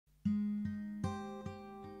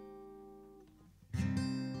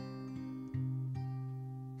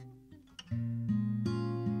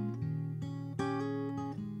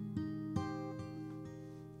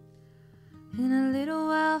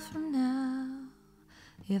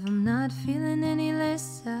If I'm not feeling any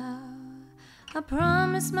less sour, I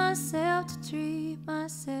promise myself to treat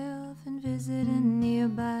myself and visit a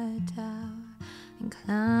nearby tower and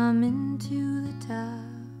climb into the top.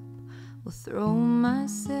 Will throw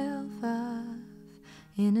myself off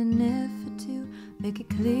in an effort to make it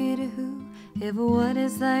clear to whoever what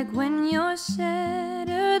it's like when you're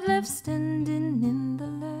shattered, left standing in the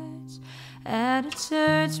lurch at a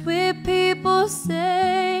church where people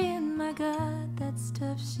saying, my God, that's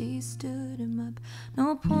tough. She stood him up.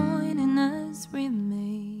 No point in us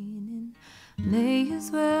remaining. May as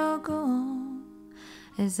well go on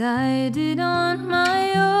as I did on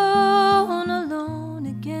my own, alone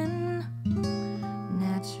again,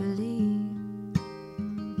 naturally.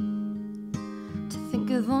 To think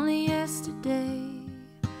of only yesterday,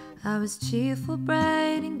 I was cheerful,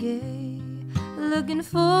 bright and gay, looking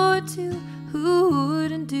forward to who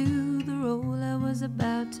wouldn't do the role I was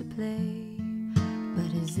about to play.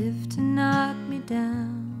 But as if to knock me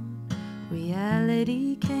down,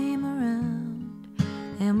 reality came around,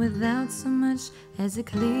 and without so much as a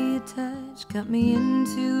clear touch, cut me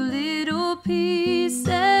into little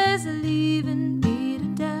pieces, leaving me to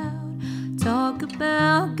doubt. Talk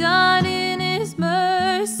about God in His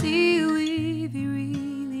mercy, if He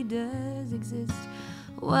really does exist.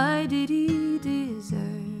 Why did He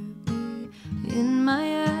deserve me in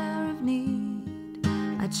my hour of need?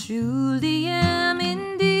 I truly am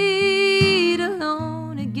indeed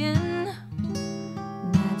alone again,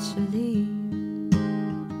 naturally.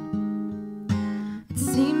 It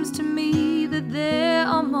seems to me that there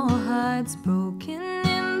are more hearts broken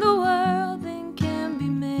in the world than can be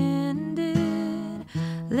mended,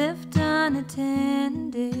 left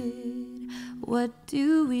unattended. What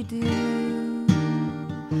do we do?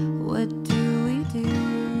 What do we do?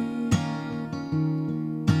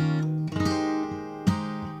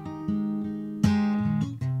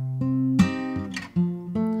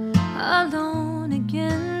 Alone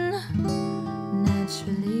again,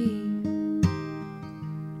 naturally.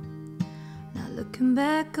 Now looking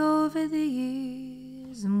back over the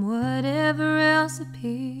years and whatever else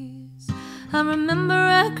appears, I remember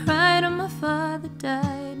I cried when my father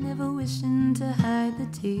died, never wishing to hide the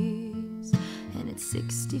tears. And at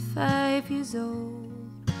 65 years old,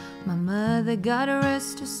 my mother, God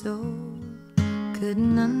rest her soul,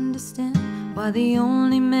 couldn't understand why the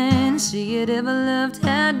only man she had ever loved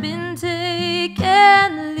had been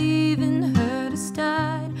taken, leaving her to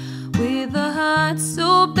start with a heart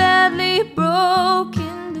so badly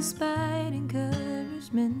broken. Despite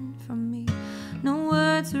encouragement from me, no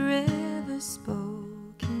words were ever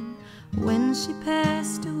spoken. When she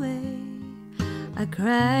passed away, I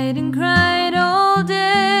cried and cried